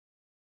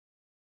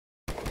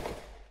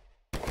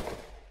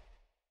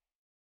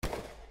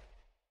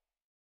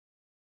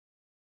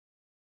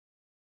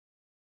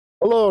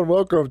Hello and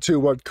welcome to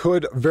what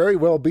could very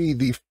well be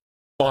the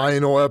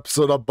final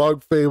episode of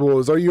Bug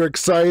Fables. Are you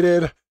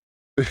excited?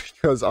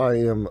 Because I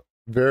am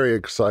very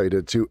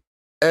excited to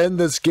end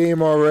this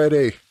game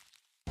already.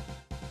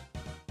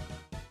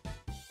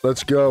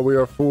 Let's go. We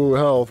are full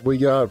health. We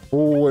got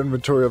full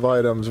inventory of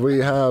items. We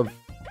have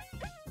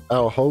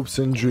our hopes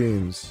and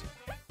dreams.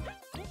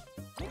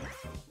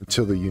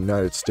 Until the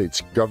United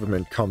States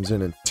government comes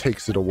in and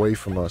takes it away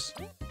from us.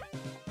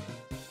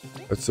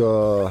 Let's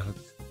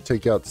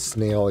take out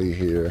Snaily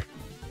here.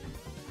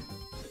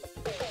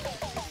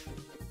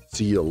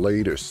 See you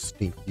later,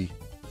 Stinky.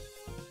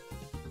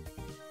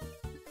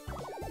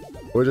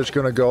 We're just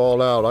gonna go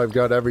all out. I've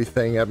got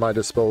everything at my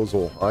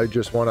disposal. I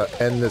just want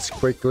to end this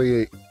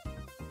quickly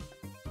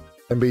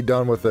and be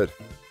done with it.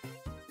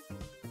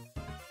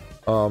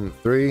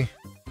 3.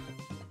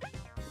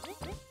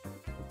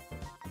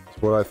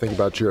 That's what I think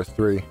about year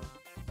 3.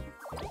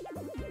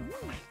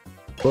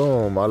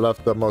 Boom, I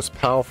left the most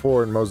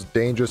powerful and most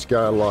dangerous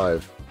guy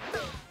alive.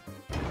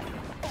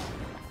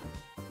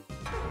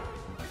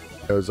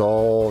 It was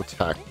all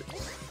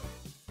tactics.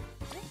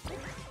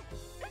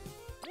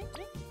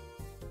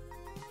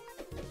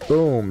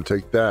 Boom,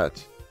 take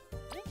that.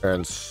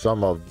 And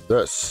some of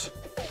this.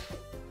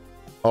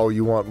 Oh,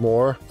 you want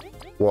more?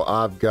 Well,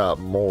 I've got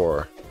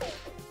more.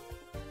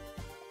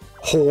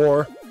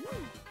 Whore.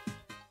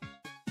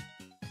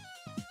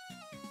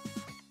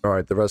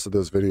 Alright, the rest of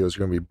this video is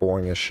going to be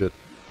boring as shit.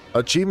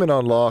 Achievement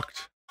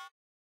unlocked.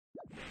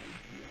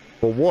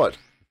 For what?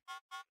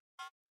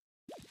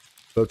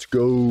 Let's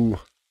go.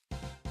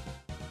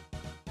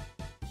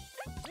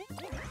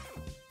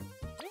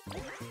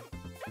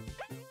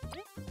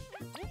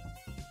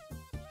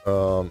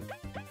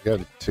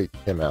 Gotta take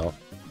him out.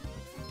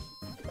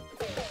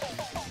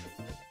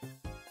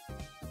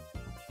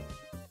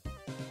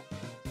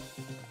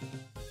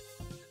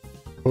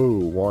 Ooh,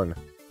 1.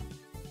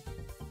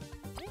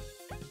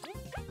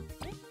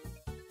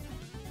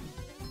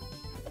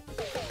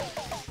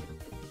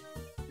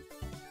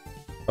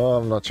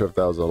 I'm not sure if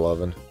that was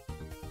 11.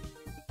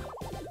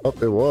 Oh,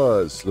 it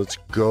was. Let's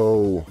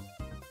go.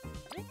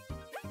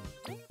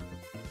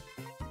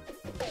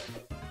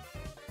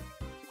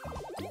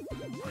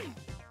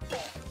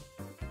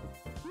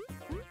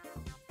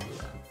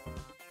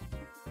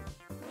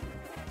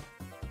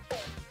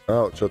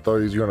 Ouch, I thought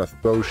he was gonna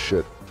throw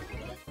shit.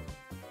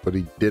 But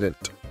he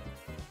didn't.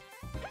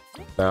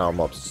 Now I'm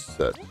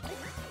upset.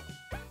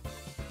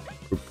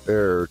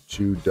 Prepare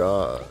to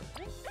die.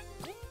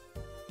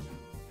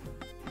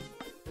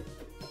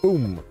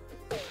 Boom.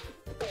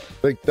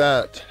 Like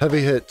that. Heavy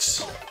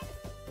hits.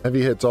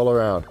 Heavy hits all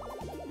around.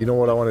 You know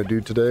what I want to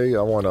do today?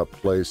 I want to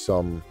play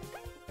some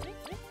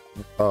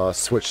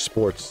Switch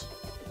Sports.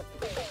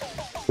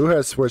 Who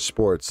has Switch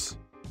Sports?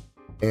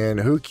 And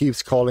who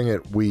keeps calling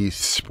it Wii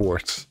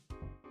Sports?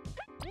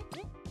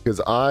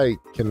 Because I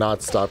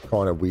cannot stop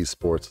calling it Wii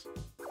Sports.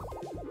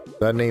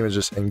 That name is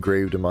just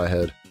engraved in my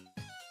head.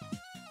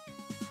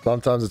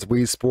 Sometimes it's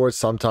Wii Sports,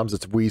 sometimes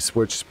it's Wii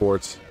Switch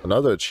Sports.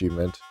 Another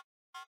achievement.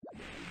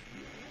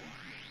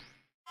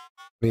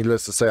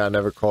 Needless to say, I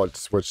never call it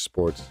Switch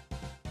Sports.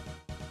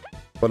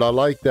 But I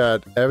like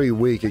that every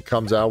week it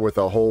comes out with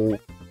a whole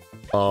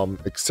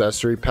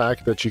accessory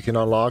pack that you can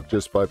unlock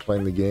just by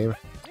playing the game.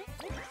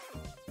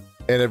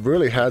 And it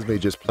really has me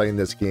just playing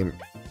this game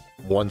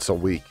once a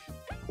week.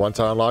 Once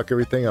I unlock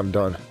everything, I'm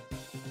done.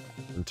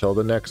 Until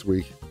the next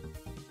week.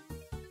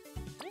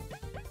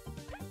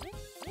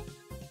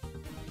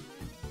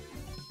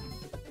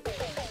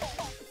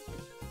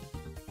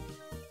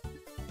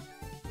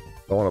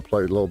 I want to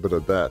play a little bit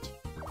of that.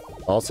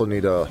 I also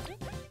need a...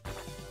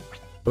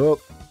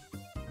 Oh.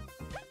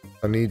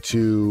 I need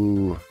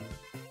to...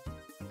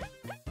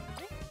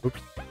 Oops.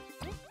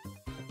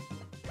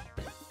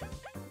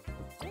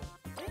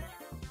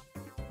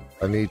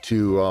 I need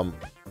to,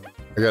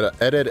 I gotta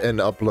edit and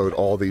upload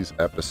all these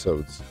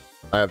episodes.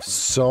 I have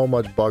so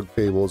much Bug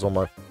Fables on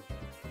my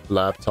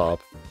laptop.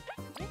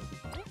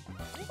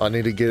 I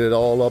need to get it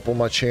all up on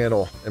my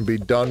channel and be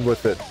done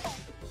with it.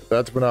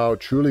 That's when I'll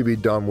truly be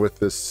done with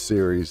this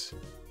series.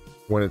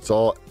 When it's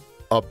all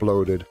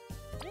uploaded.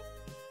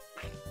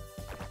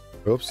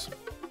 Oops.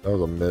 That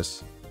was a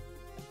miss.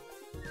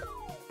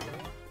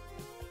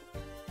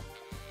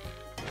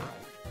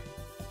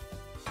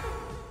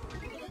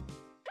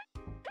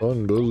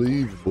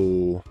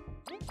 Unbelievable.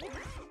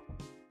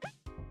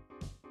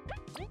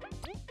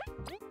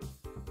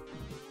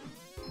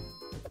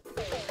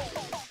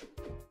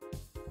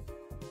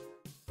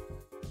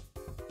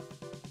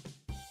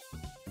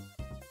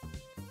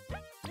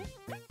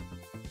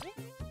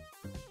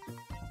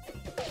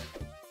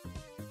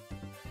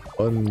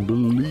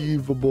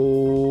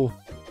 Unbelievable.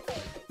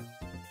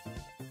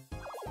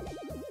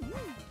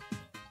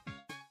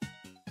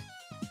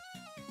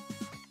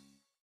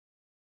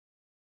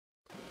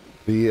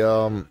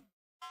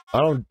 I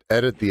don't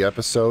edit the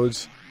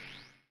episodes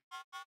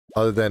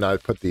other than I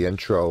put the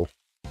intro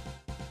at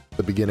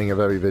the beginning of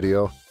every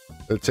video.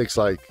 It takes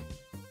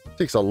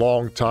a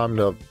long time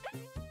to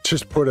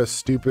just put a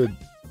stupid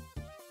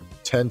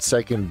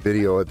 10-second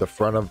video at the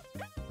front of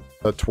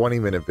a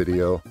 20-minute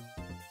video.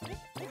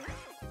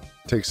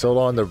 Takes so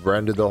long to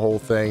render the whole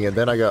thing, and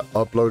then I got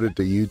uploaded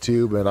to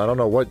YouTube, and I don't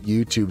know what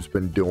YouTube's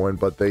been doing,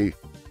 but they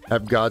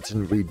have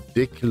gotten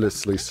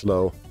ridiculously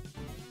slow.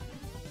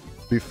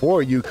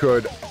 Before you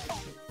uploaded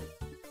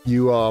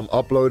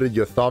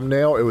your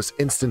thumbnail, it was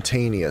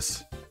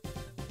instantaneous.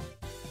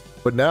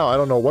 But now I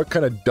don't know what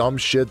kind of dumb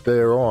shit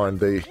they're on.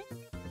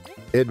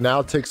 It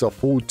now takes a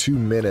full 2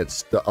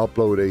 minutes to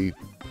upload a...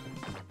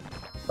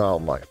 Oh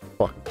my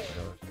fucking god.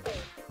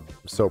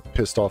 I'm so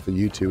pissed off at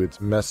YouTube,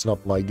 it's messing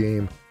up my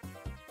game.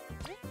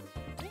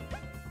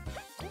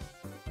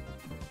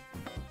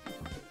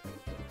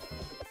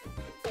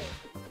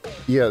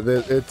 Yeah,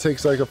 it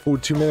takes like a full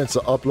 2 minutes to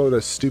upload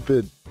a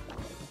stupid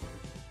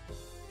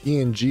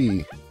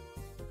PNG.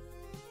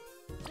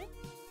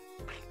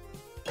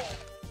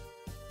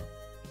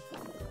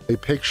 A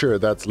picture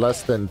that's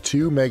less than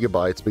 2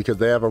 megabytes, because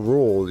they have a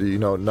rule, you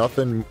know,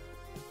 nothing,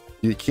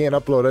 you can't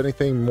upload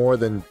anything more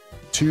than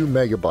 2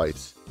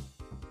 megabytes.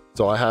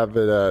 So I have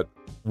it at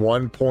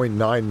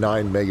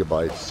 1.99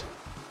 megabytes.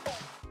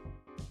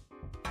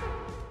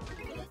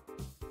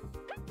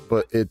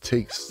 But it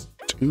takes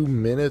 2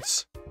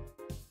 minutes?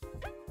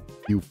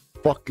 You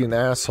fucking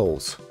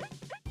assholes.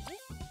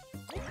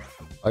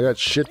 I got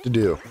shit to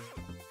do.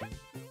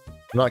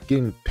 I'm not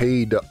getting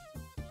paid to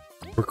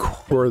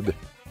record.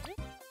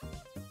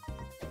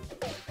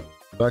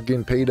 Not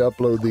getting paid to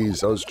upload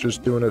these. I was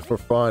just doing it for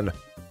fun.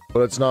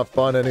 But it's not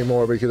fun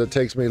anymore because it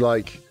takes me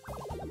like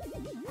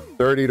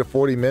 30 to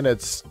 40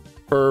 minutes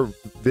per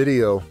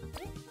video.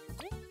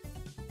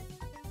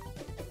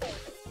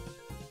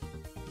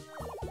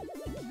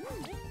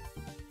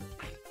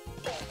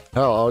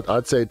 Hell,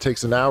 I'd say it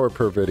takes an hour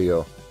per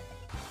video.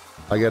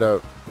 I get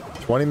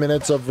 20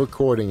 minutes of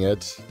recording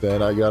it,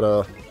 then I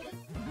gotta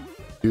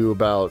do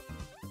about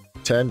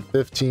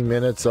 10-15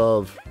 minutes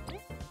of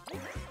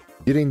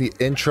getting the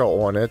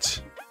intro on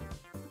it.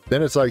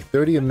 Then it's like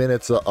 30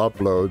 minutes to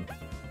upload,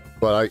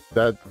 but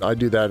I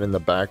do that in the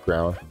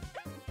background.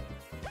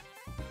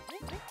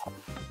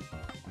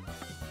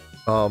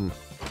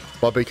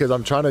 But because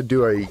I'm trying to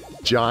do a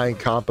giant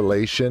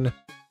compilation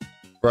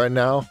right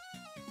now,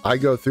 I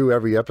go through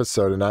every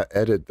episode and I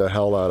edit the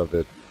hell out of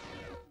it.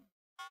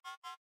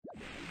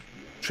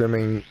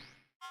 Trimming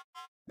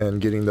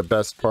and getting the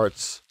best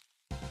parts.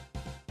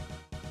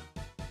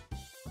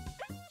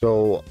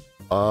 So,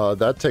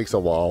 that takes a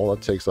while.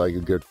 That takes like a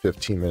good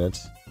 15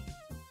 minutes.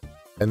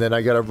 And then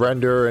I gotta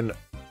render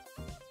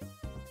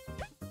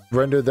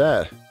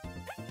that.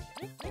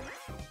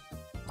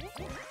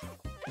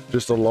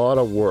 Just a lot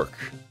of work.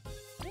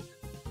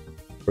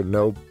 For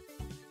no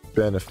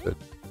benefit.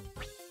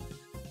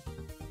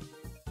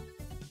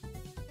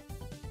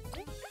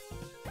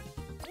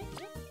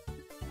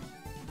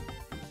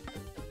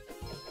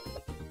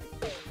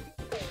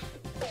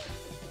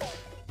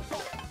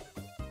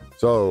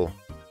 So,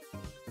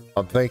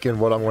 I'm thinking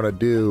what I'm going to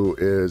do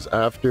is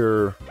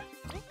after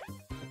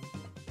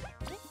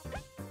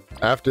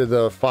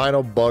the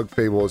final Bug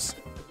Fables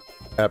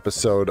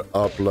episode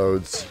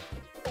uploads,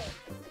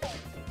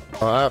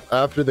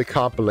 after the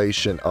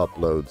compilation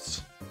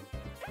uploads,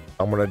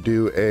 I'm going to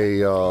do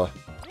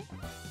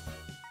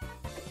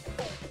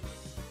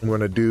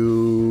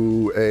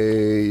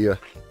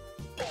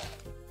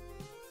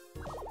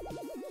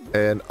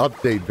an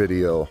update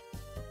video.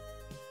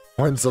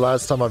 When's the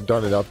last time I've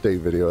done an update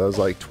video? That was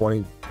like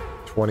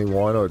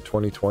 2021 or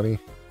 2020.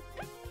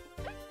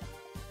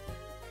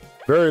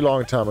 Very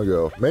long time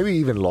ago. Maybe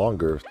even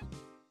longer.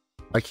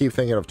 I keep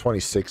thinking of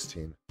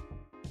 2016.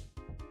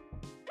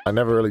 I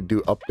never really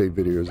do update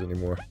videos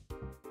anymore.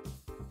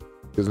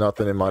 Because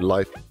nothing in my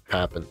life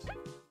happens.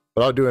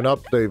 But I'll do an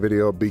update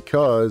video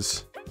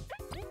because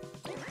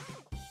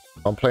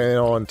I'm planning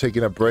on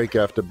taking a break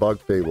after Bug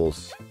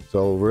Fables.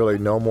 So really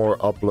no more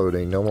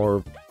uploading, no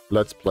more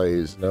Let's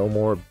Plays, no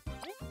more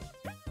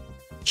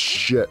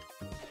shit.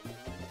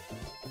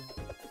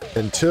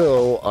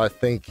 Until, I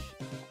think,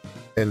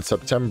 in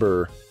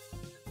September,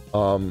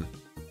 when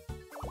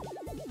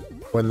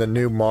the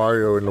new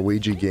Mario and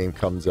Luigi game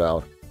comes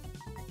out.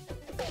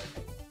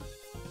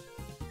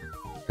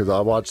 Because I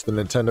watched the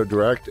Nintendo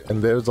Direct,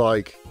 and there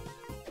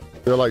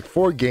are like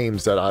 4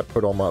 games that I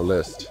put on my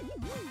list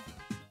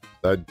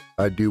that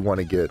I do want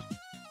to get.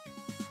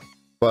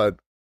 But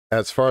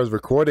as far as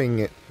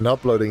recording and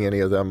uploading any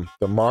of them,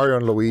 the Mario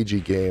and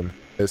Luigi game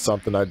is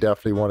something I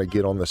definitely want to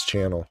get on this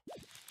channel.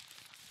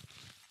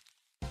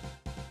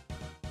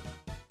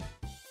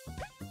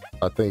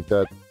 I think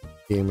that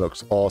game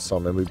looks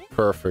awesome and would be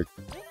perfect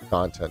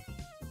content.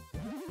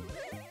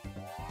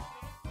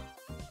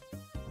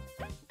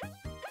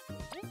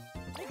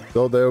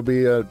 So there'll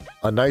be a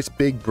nice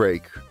big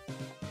break.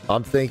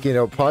 I'm thinking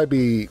it'll probably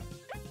be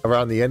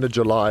around the end of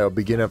July or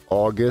beginning of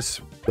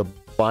August. The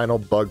final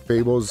Bug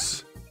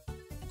Fables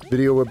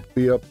video will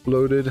be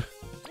uploaded.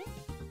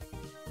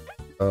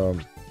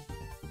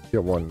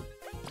 Get one.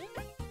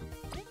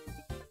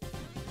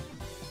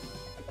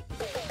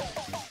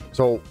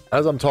 So,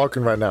 as I'm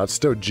talking right now, it's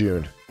still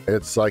June.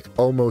 It's like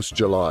almost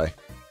July.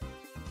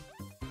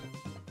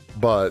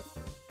 But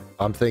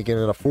I'm thinking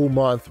in a full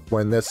month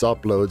when this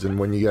uploads and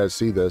when you guys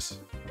see this,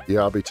 yeah,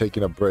 I'll be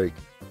taking a break.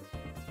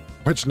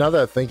 Which, now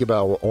that I think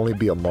about it, will only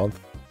be a month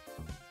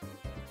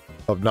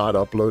of not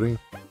uploading.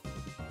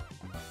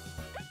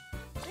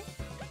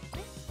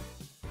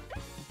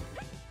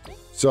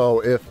 So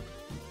if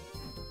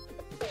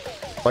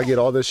I get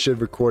all this shit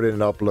recorded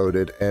and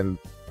uploaded and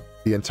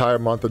the entire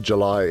month of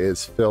July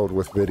is filled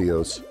with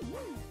videos,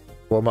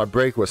 well, my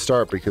break will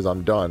start because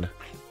I'm done.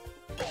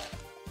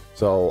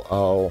 So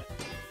I'll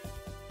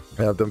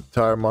have the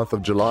entire month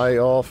of July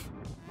off,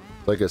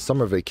 like a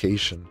summer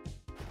vacation.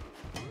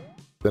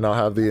 Then I'll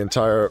have the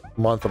entire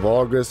month of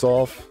August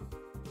off.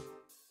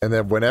 And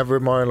then whenever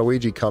Mario and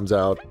Luigi comes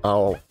out,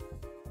 I'll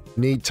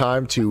need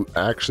time to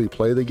actually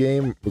play the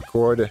game,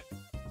 record,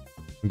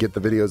 and get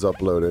the videos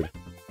uploaded.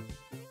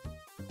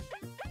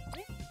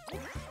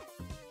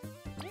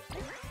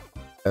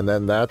 And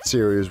then that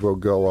series will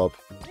go up.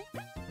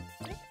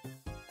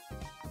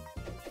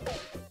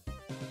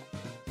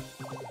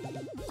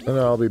 And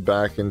I'll be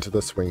back into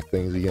the swing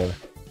things again.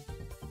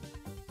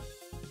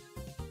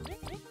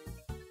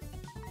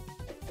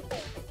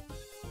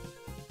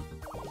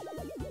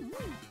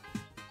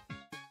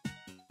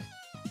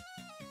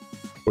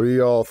 What do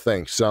y'all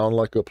think? Sound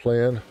like a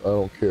plan? I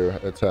don't care.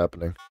 It's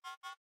happening.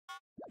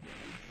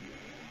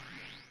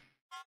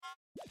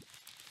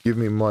 Give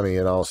me money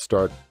and I'll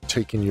start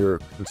taking your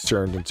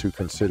concern into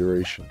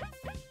consideration.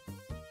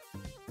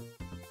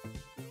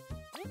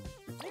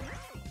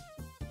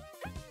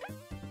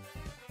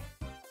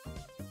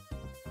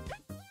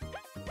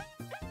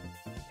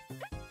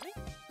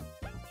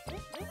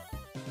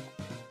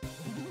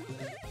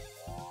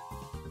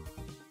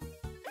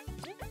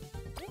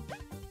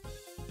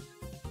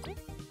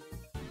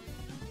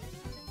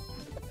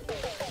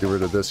 Get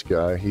rid of this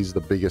guy. He's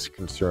the biggest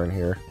concern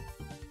here.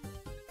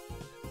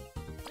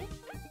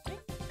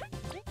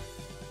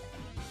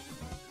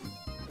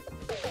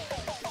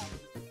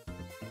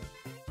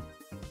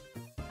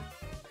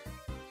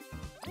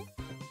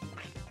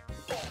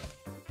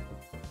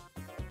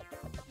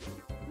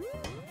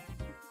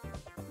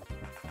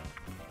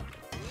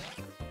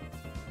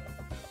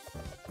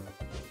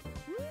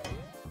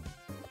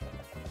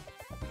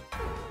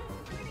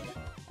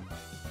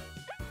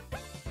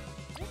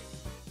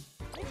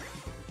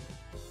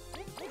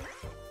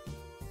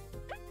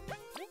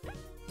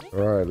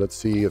 Alright, let's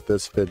see if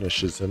this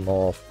finishes him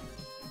off.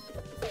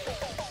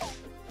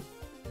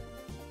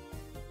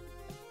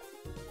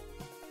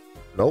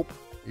 Nope,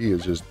 he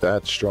is just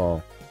that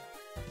strong.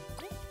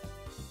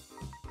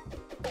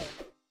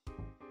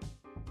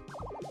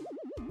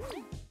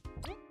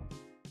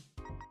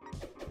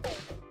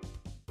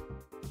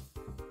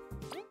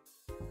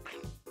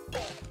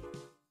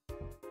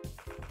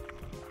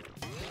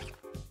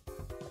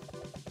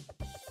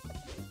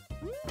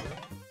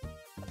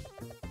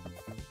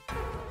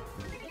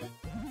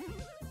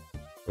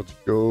 Let's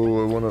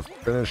go. I want to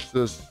finish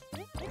this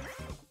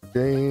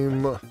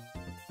game.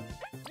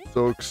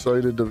 So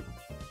excited to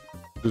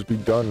just be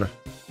done.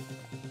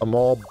 I'm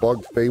all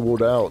bug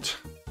fabled out.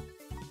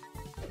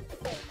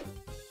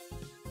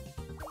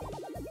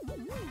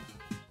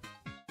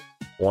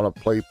 Want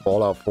to play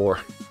Fallout 4.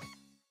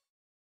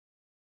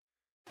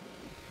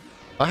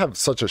 I have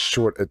such a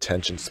short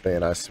attention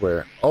span, I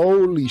swear.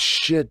 Holy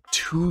shit,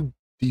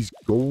 these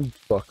gold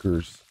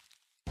fuckers.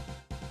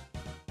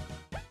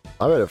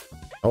 I better...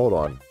 Hold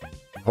on.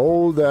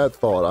 Hold that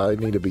thought. I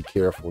need to be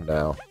careful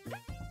now.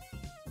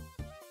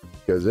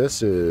 Because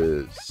this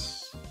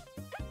is...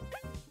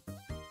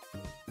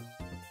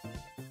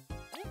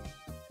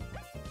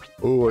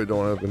 Oh, I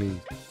don't have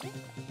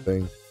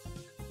anything.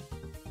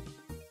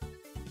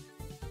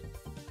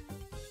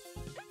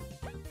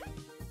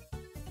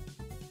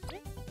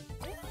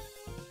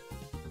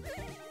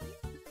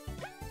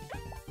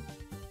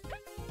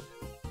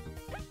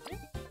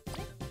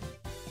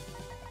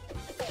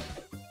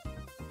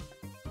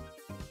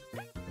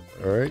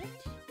 Alright.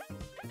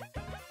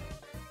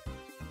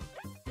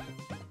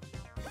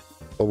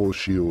 Bubble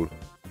shield.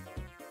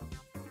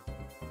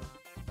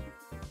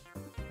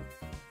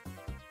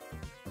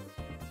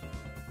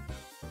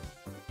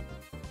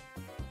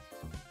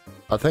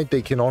 I think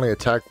they can only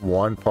attack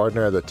one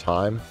partner at a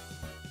time.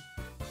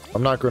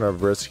 I'm not going to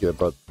risk it,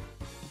 but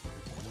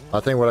I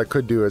think what I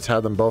could do is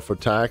have them both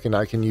attack and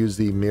I can use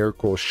the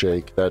miracle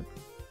shake that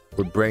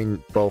would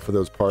bring both of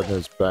those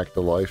partners back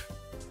to life.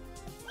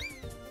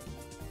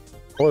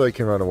 Or they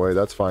can run away,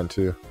 that's fine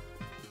too.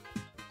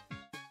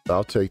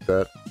 I'll take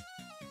that.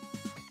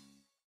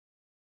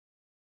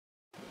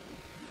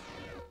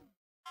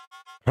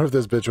 What if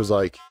this bitch was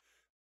like,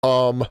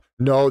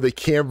 no, they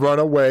can't run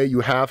away, you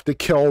have to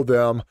kill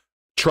them.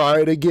 Try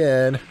it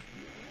again.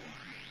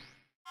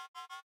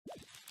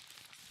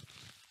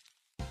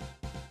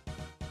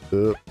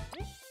 Here,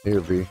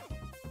 V.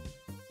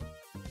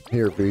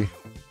 Here, V.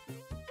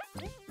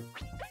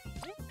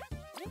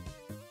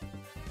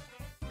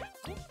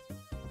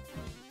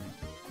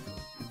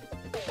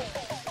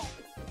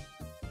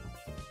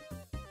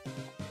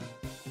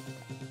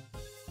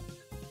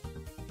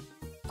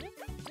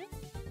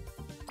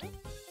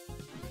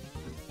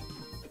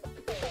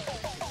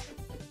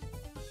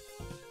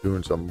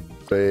 Doing some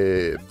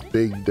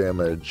big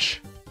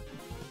damage.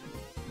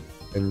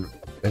 And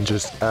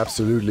just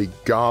absolutely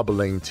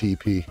gobbling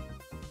TP.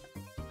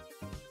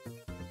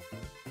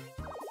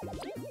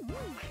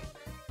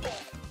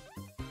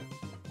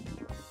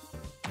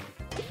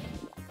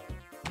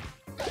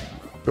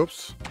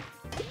 Oops.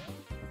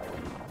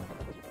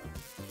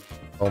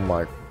 Oh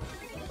my.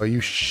 Are you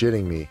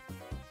shitting me?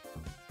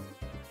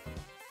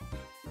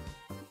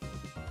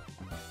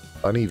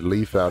 I need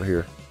Leaf out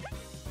here.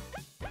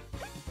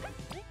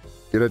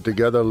 Get it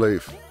together,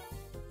 Leaf.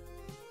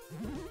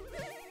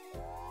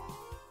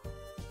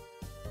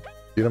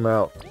 Get him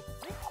out.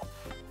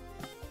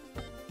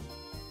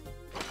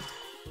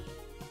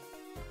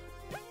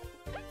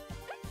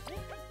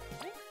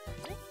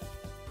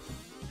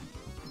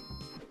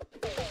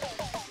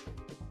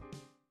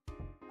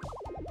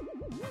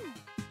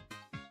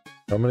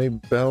 How many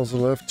battles are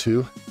left?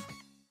 2?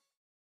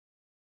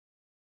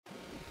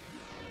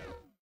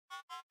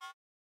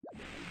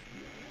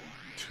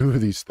 Two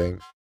of these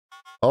things.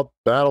 Oh,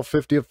 battle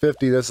 50 of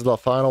 50. This is the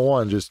final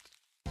one. Just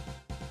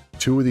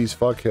 2 of these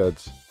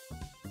fuckheads.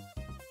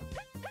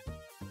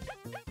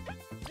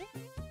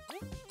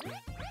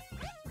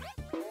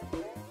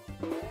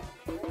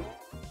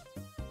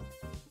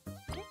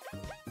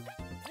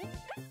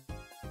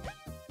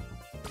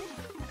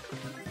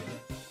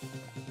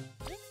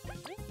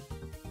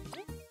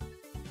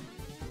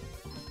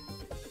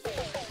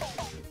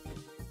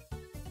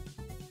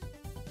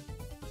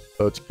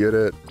 Let's get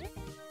it.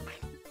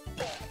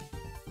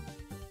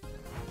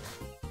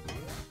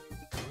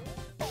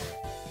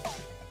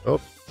 Oh,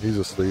 he's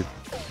asleep.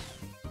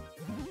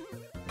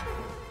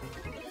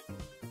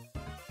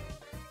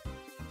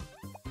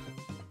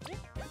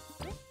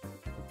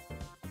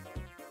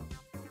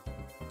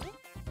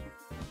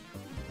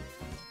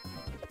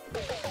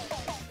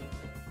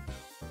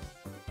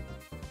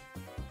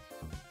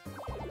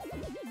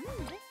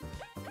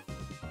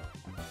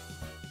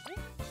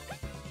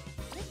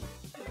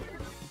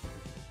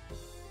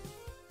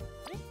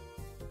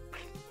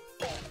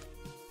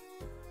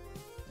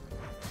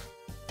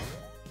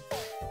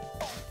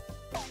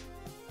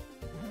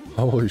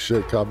 Holy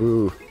shit,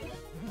 Kabu.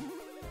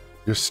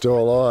 You're still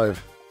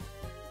alive.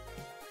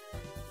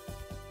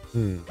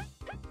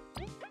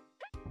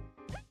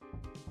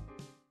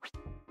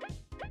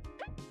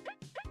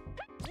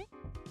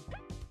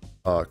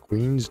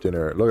 Queen's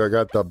dinner. Look, I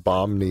got the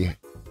bomb-me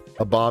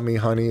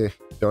honey.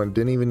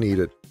 Didn't even need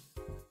it.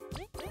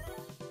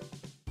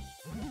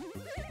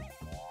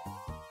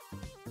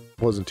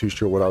 Wasn't too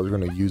sure what I was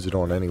going to use it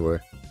on anyway.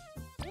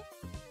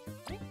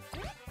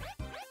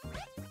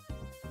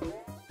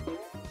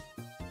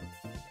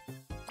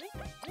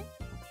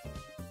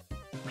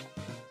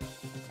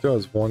 Still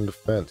has 1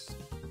 defense,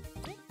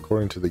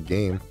 according to the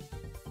game.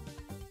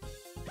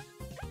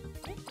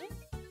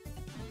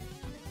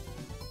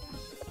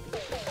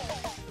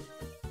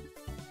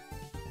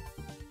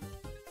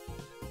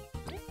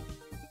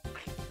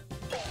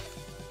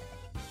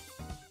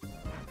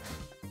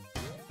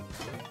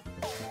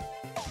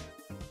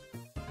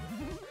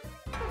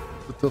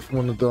 The tough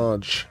one to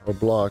dodge or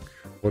block,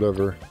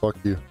 whatever. Fuck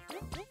you.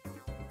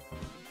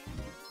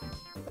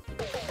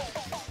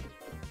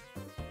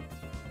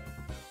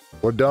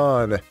 We're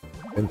done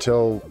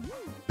until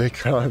they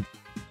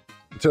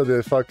until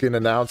the fucking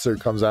announcer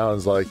comes out and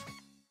is like,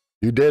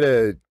 "You did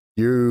it.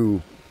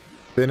 You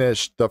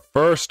finished the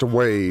first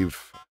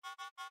wave.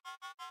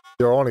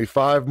 There are only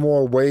 5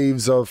 more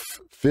waves of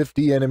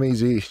 50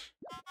 enemies each."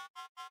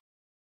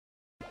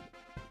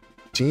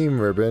 Team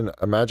ribbon,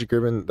 a magic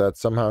ribbon that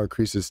somehow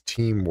increases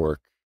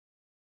teamwork.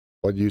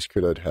 What use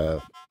could it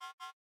have?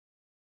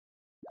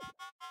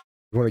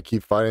 You want to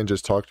keep fighting?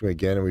 Just talk to me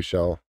again, and we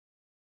shall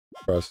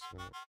press.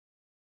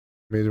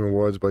 Amazing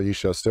rewards, but you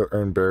shall still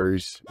earn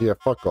berries. Yeah,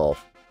 fuck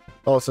off.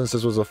 Oh, since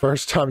this was the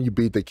first time you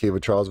beat the Cave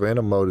of Trials,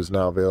 random mode is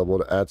now available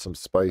to add some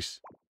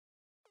spice.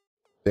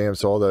 Damn,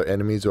 so all the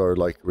enemies are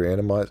like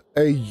randomized.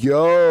 Hey,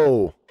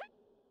 yo!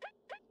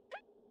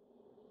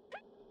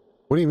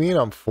 What do you mean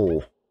I'm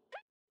full?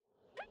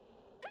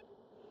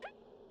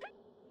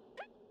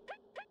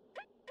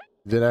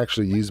 Didn't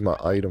actually use my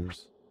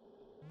items.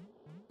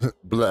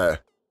 Blah.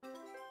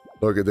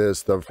 Look at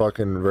this, the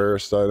fucking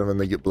rarest item and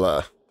they get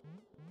blah.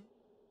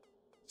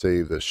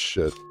 Save this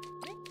shit.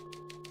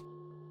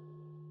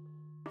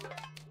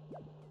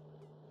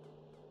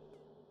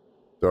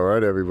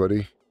 Alright,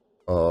 everybody.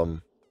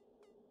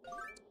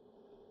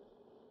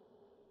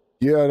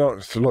 Yeah, I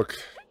don't... Look.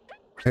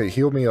 Hey,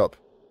 heal me up.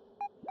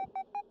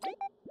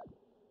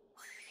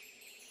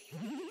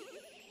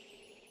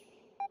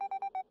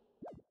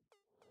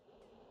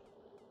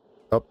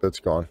 Oh, that's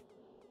gone.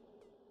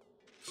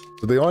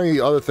 So the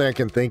only other thing I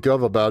can think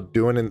of about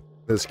doing in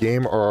this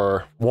game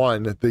are,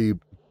 1, the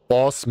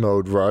boss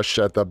mode rush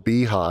at the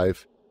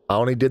Beehive. I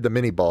only did the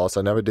mini boss.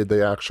 I never did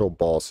the actual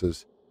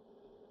bosses.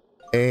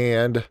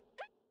 And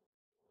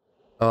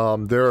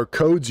there are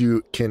codes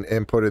you can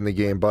input in the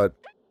game, but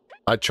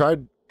I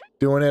tried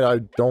doing it. I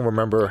don't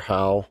remember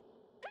how.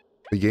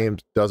 The game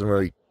doesn't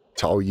really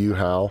tell you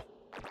how.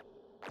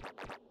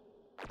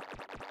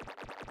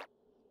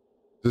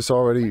 Is this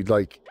already,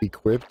 like,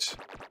 equipped?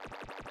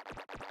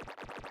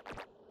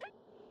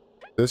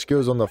 This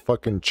goes on the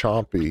fucking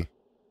Chompy.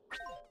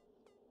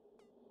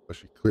 Was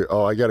she clear?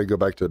 Oh, I gotta go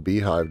back to the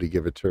beehive to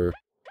give it to her.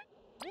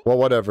 Well,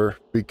 whatever.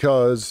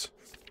 Because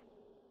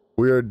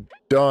we're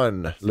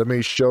done. Let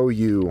me show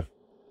you.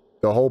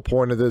 The whole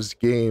point of this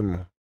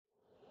game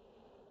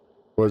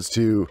was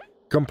to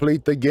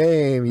complete the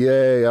game.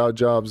 Yay, our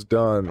job's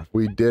done.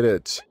 We did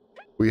it.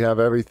 We have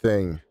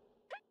everything.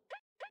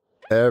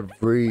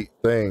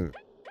 Everything.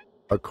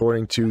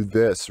 According to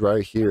this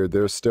right here.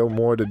 There's still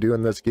more to do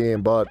in this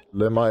game, but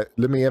let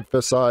me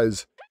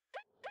emphasize,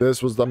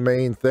 this was the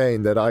main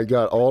thing, that I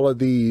got all of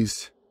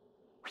these,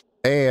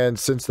 and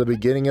since the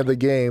beginning of the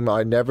game,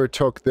 I never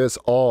took this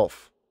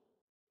off.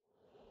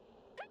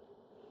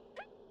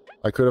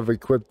 I could have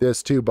equipped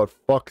this too, but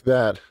fuck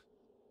that.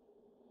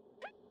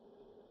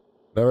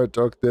 Never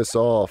took this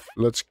off.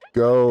 Let's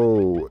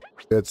go.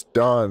 It's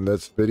done.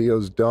 This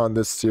video's done.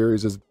 This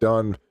series is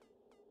done.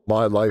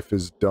 My life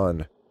is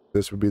done.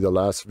 This would be the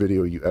last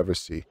video you ever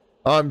see.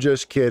 I'm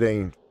just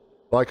kidding.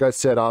 Like I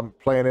said, I'm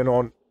planning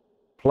on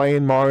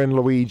playing Mario and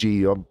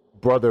Luigi, or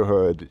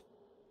Brotherhood.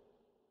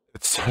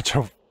 It's such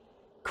a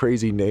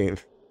crazy name.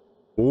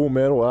 Full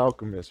Metal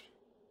Alchemist.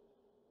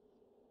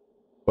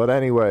 But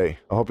anyway,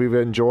 I hope you've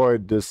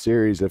enjoyed this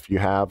series. If you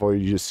have, or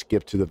you just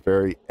skip to the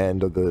very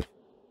end of the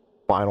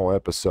final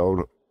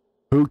episode.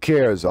 Who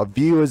cares? A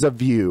view is a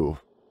view.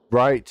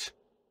 Right?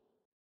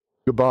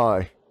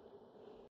 Goodbye.